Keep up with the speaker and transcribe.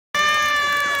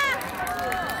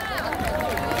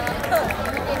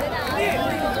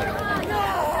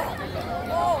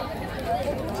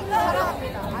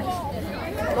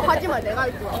내가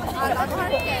할 거야. 아, 나도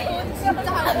할게.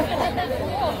 진짜 할게.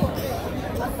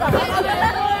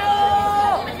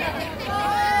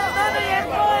 나는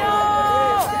예뻐요.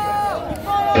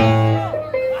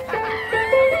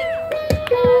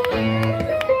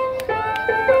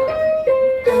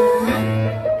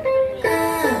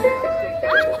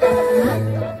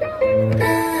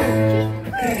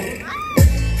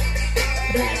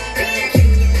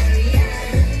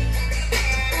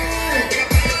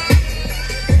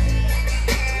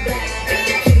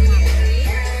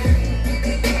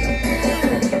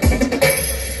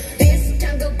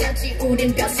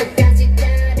 우린 뼛속까지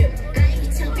다름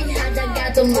아이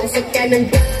창피하다가도 모습 깔면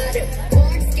다름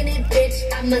Born skinny bitch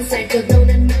앞만 살쪄도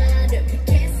난 마름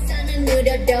계산은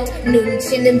느려도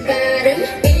눈치는 빠름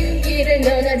인기를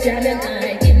논하자면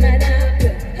알기만 아픔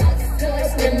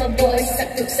Hot 내 my voice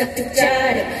싹둑싹둑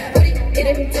자름 우리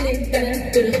이름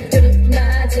들린다면 뚜룩뚜룩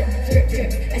맞음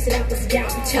I said I was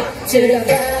young 척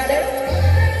들어버려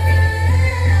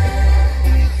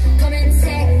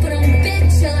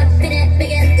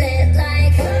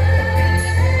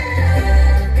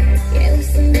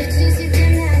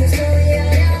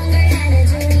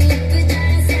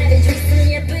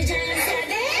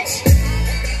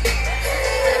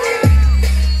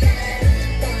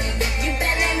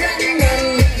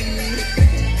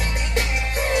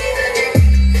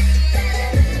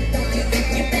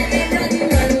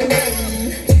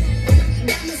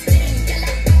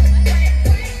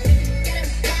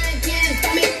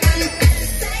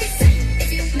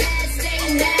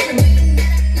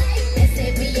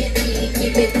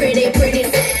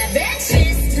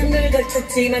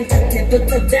하지만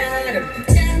자태부터 다름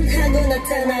짠하고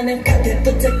나타나면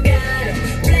카페부터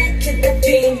가름 블랙했다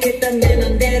핑크했다 내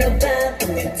맘대로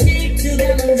바꾸면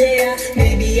질투가 문제야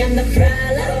Maybe I'm the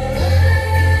problem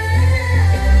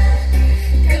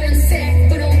그런색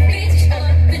분홍빛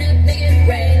up in a big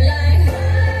red light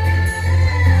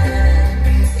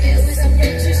It was some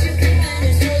pictures you can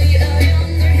manage really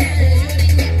어려운 걸 해내줘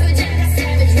우린 예쁘잖아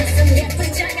savage with some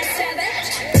예쁘잖아 savage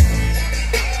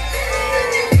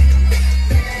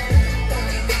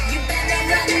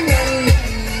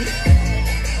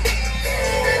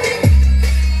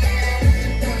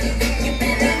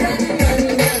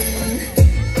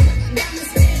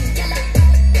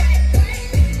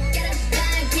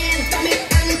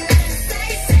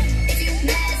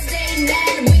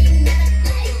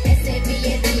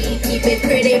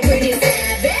Pretty, pretty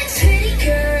savage Pretty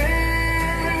girl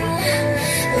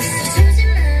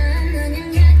웃어주지만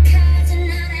너는 약하진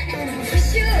않아 And I'm for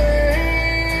sure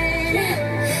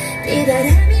이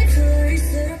바람이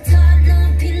불수록 더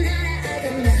높이 날아 I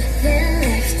got nothing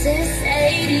left to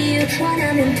say to you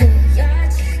원하면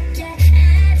보여줄게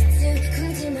attitude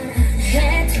굳이만 안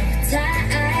해도 다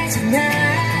알잖아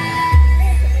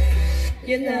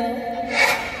You know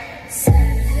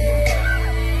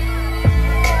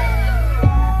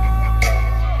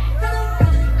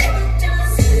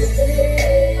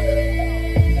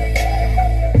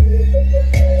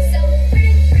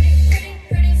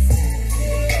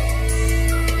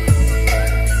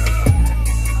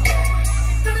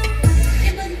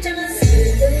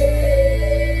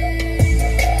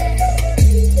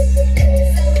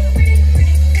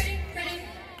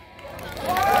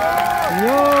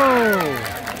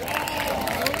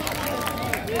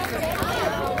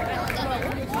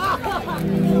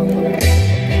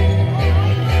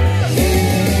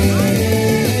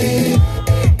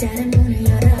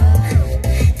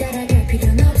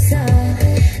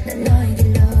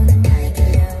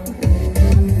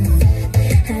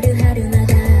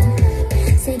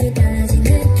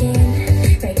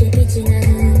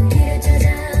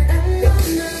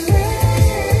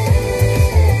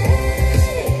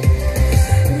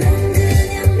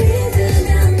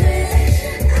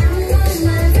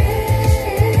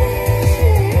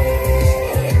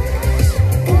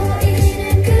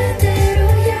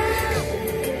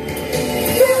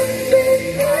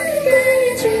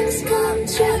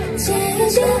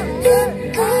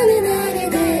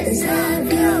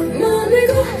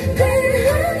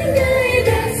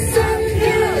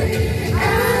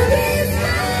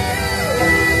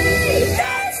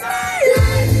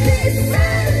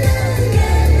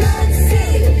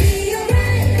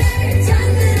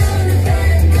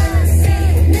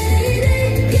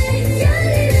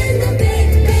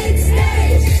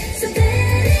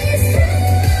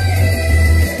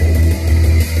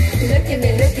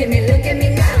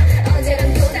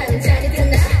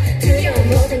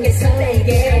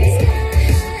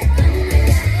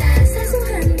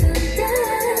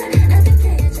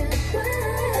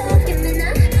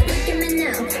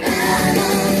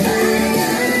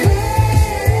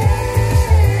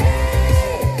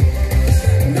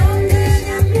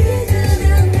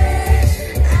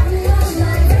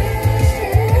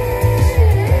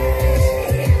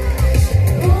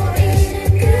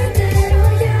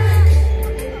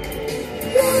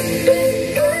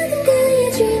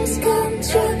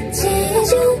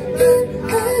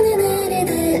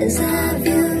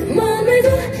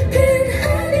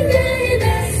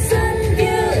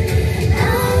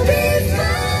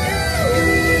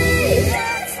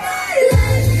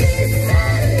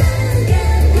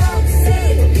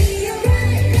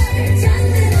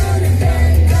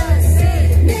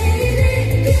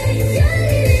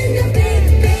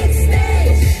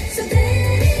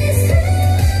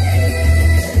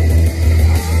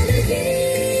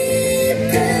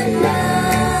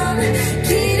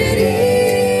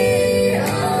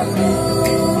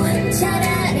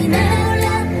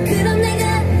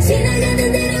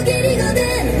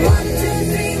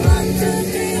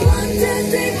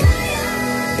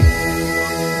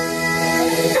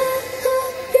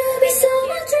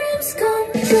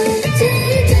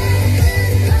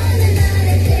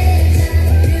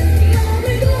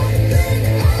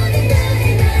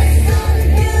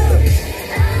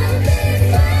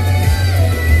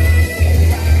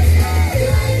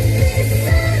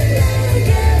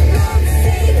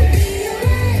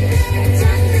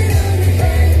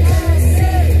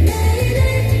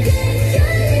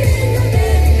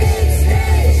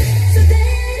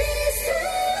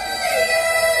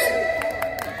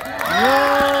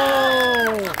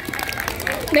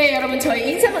네, 여러분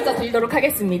저희 인사 먼저 드리도록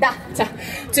하겠습니다. 자,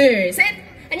 둘, 셋.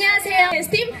 안녕하세요.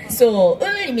 스팀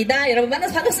소울입니다. 여러분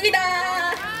만나서 반갑습니다.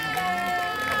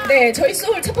 네, 저희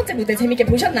소울 첫 번째 무대 재밌게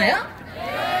보셨나요?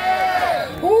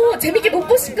 오, 재밌게 못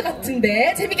보신 것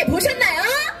같은데 재밌게 보셨나요?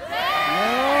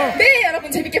 네, 여러분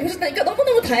재밌게 보셨다니까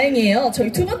너무너무 다행이에요.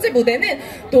 저희 두 번째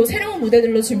무대는 또 새로운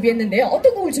무대들로 준비했는데요.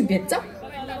 어떤 곡을 준비했죠?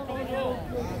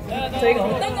 저희가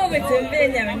어떤 곡을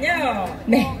준비했냐면요.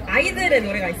 네, 아이들의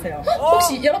노래가 있어요.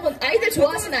 혹시 여러분 아이들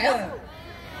좋아하시나요?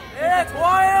 네,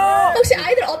 좋아요. 혹시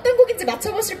아이들 어떤 곡인지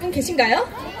맞춰보실 분 계신가요?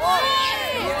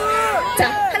 자,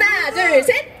 하나, 둘,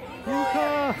 셋.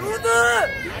 누드.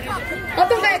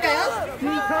 어떤 거 할까요?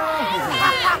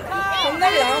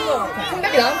 정답이 나온 것 같아요.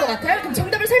 정답이 나온 것 같아요. 그럼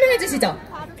정답을 설명해 주시죠.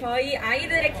 저희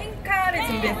아이들의 킹카를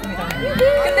준비했습니다.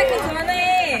 근데 그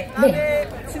전에 네.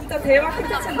 진짜 대박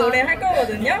히트친 노래 할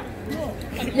거거든요.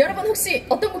 여러분 혹시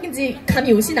어떤 곡인지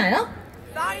감이 오시나요?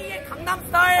 싸이의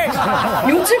강남스타일.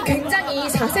 요즘 굉장히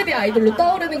 4세대 아이돌로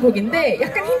떠오르는 곡인데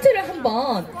약간 힌트를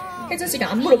한번 혜준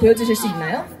씨가 안무로 보여주실 수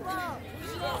있나요?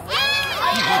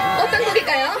 어떤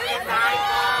곡일까요?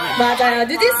 맞아요.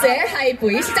 뉴진스의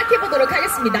하이보이 시작해보도록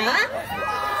하겠습니다.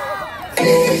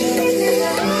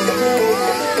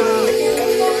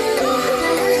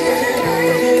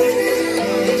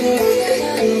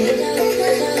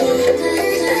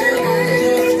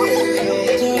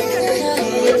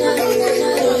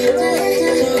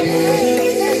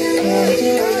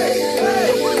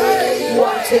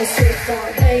 Just sit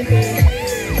for baby.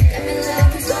 Got me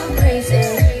looking so crazy.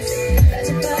 Got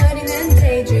your body and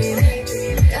daydream.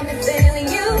 Got me feeling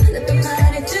you. Let the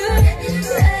money do it.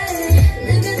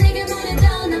 Never think I'm on it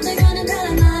down. I'm gonna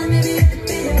tell her maybe you could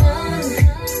be the one.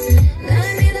 Let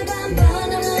me the bum.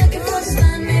 I'm looking for the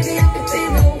sun. Maybe I could be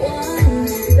the one,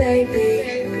 baby.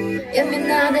 You've been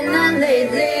out and out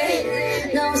lately.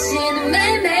 No seeing me,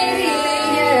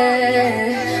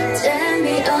 yeah. Tell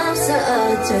me 없어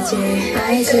어쩌지.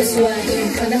 I just want you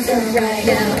coming from right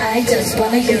now. I just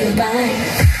wanna hear your mind.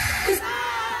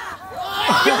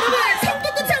 여러분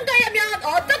성북구 참가하려면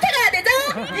어떻게 가야 되죠?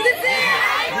 뉴진스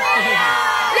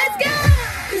Let's go!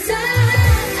 'Cause I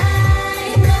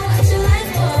know what you like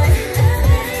for.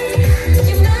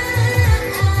 You're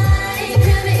mine.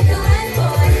 Can make a life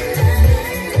boy.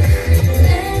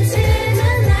 Let's in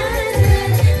the night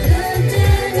with good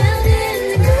down in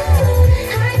the groove.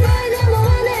 High boy number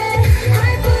one.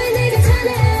 High boy 내가 잘해.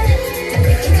 And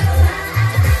we can go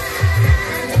high.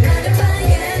 No matter what,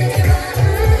 yeah, if you want.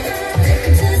 Take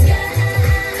 'em to the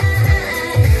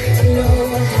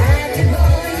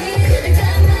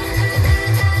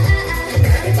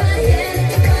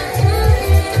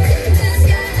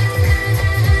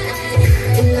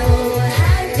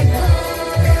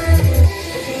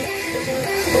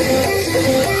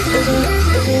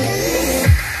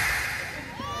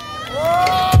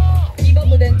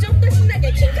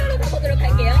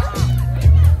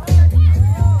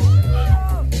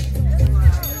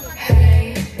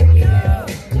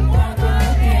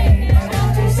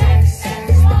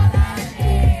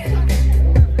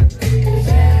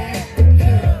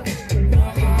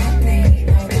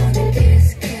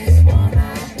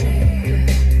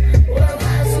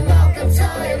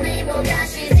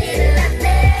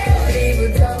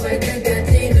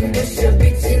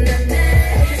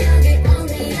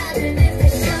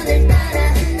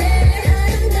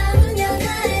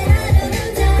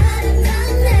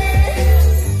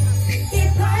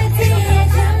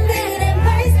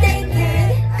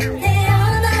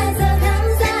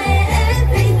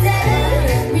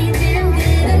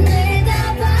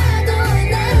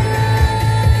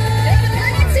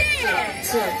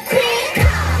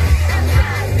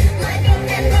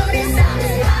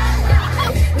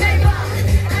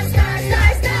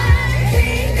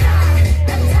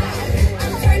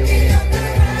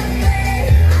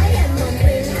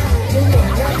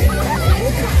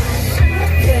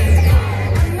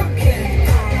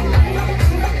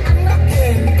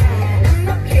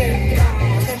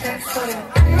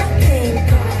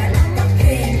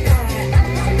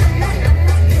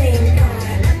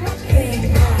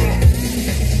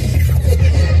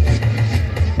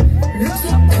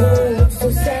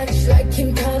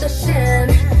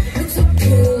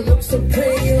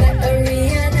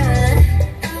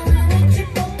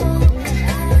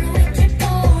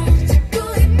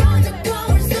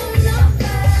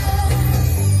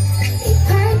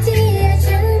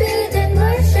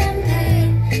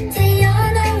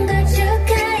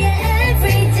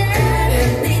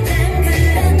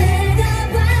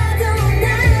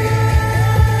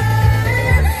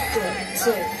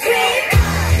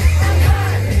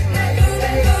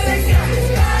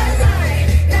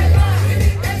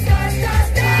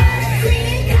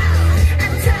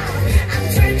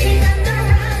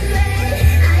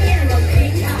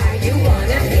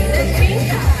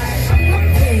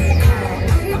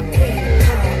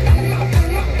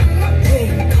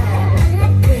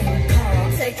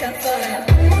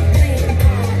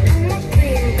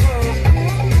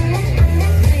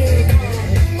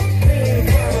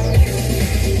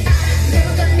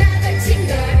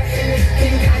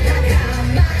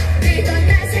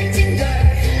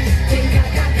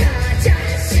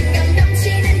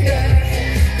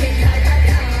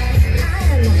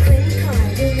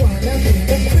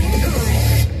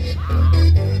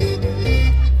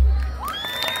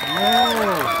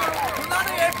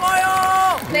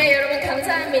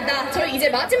좋습니다. 저희 이제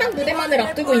마지막 무대만을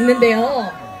앞두고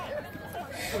있는데요.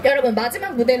 여러분,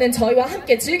 마지막 무대는 저희와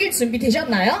함께 즐길 준비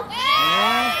되셨나요?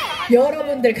 네!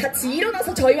 여러분들 같이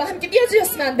일어나서 저희와 함께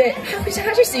뛰어주셨으면 하는데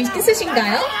하실 수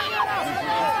있으신가요?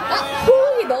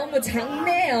 호응이 너무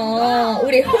작네요.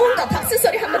 우리 호응과 박수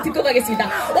소리 한번 듣고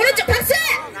가겠습니다. 오른쪽 박수!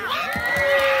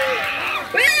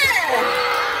 왜?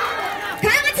 다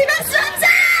같이 박수 합자!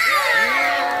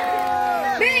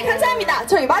 네, 감사합니다.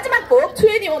 저희 마지막 곡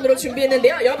 21으로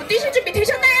준비했는데요. 여러분 뛰실 준비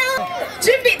되셨나요?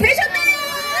 준비 되셨나요?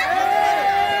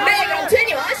 네, 그럼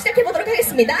 21 시작해보도록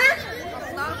하겠습니다.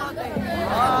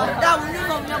 나 웃는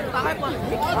거 없냐고 나갈 거야.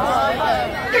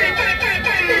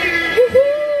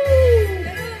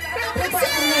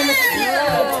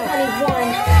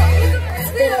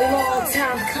 It's been a long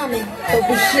time coming, but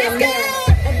we here now.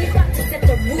 And we about to set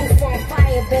the roof on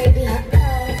fire, baby.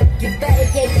 You better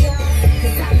get young,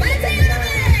 'cause I'm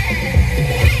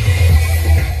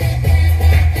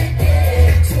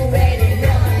too ready to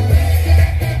run.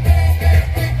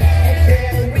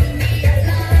 Girl, leave me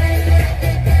alone.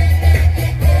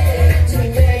 Too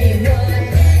ready to run.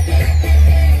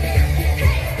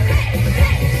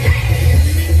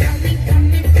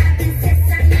 Coming, 다른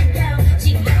세상으로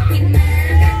지겹기만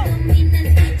고민은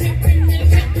이제 등을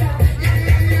지고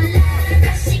라라라라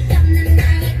다시 걷는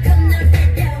나의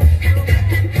콧노래로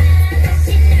하하하하 다시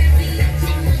널 비웃지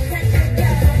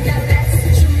못하도록 Now let's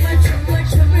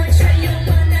춤을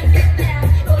조용한 그대로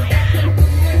보다긴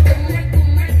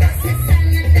꿈을 꿔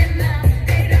세상은 내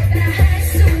맘대로가 할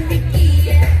수 있기에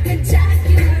그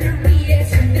자유를 위해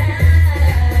tonight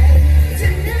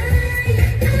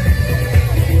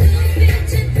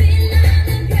눈빛이 빛나는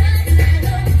별자로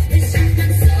내 심장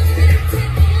속을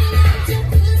태우는 저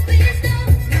불빛도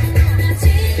영원하지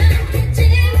않겠지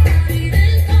머리를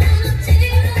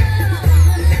꺼놓지로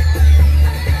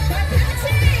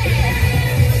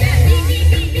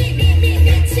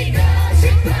미치고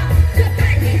싶어 더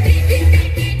빨리 뛰고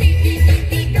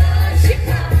싶어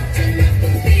저 높은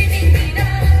빌딩 위로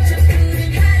저 푸른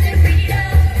하늘 위로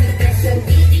그래서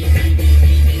미치고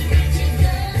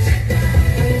싶어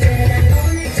언제나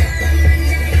오늘처럼 난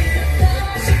자유롭고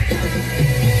싶어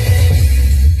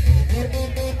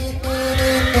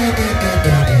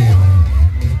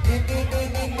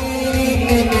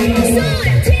소리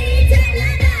잘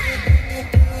나가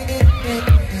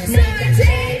소리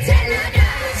잘 나가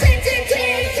칭칭칭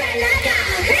잘 나가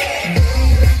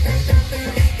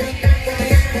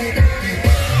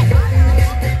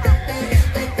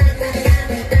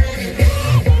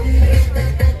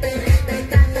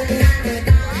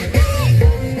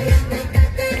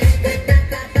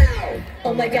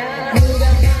Oh my god. 누가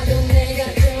봐도 내가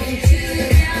좀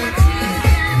주냐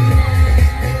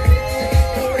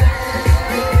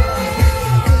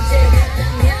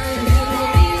언제가면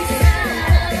힘이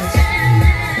사라졌잖아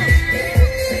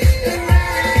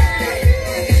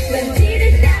난 뒤를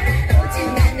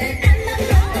따라오지만 난 앞만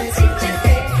보고 집중해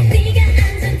네가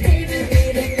앉은 테이블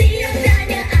위로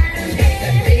뛰어다녀 I don't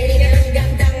care 내리면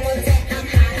감당 못해 I'm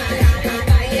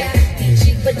하하하하야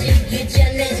뒤집어지기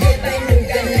전에 제발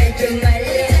누가 날 좀 말려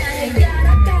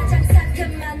가장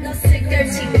상큼한 옷을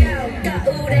걸치고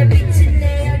거울에 비친 내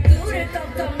얼굴을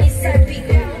꼼꼼히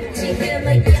살피고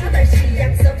지금은 8시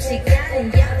약속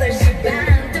시간은 8시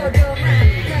반 도도한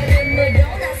걸음으로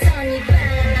나선 이 밤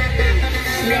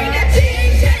내가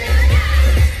제일 잘 나가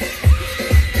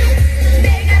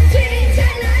내가 제일 잘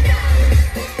나가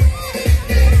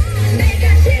내가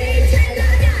제일 잘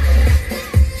나가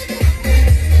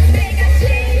내가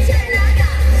제일 잘 나가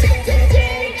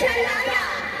제일 잘 나가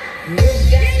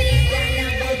누가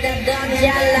나보다 더 잘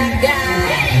나가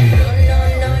No no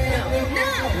no no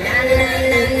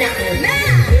나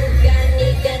누가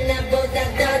네가 나보다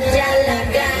더 잘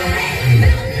나가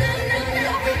No no no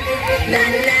no 나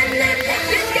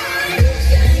Let's go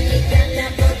누가 네가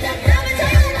나보다 더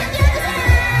잘 나가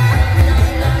No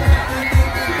no no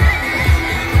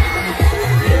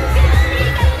누가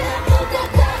네가 나보다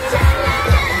더 잘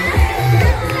나가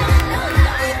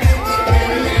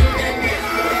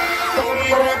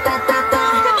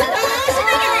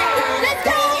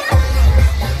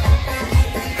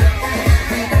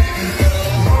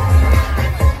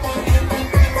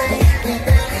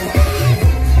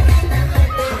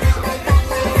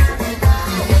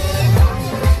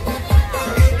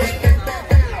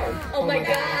Oh my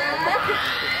god.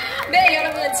 네,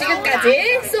 여러분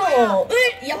지금까지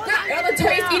소울이었고요. 여러분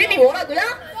저희 이름이 뭐라고요?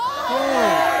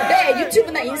 네,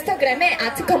 유튜브나 인스타그램에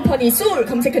아트컴퍼니 소울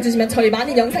검색해주시면 저희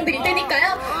많은 영상들이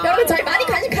뜨니까요. 여러분 저희 많이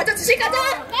관심 가져주실 거죠?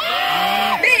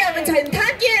 네, 여러분 저희는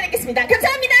다음 기회에 뵙겠습니다.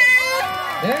 감사합니다.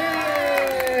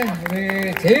 네,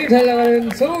 우리 제일 잘 나가는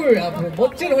서울 앞으로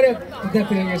멋진 활약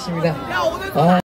부탁드리겠습니다.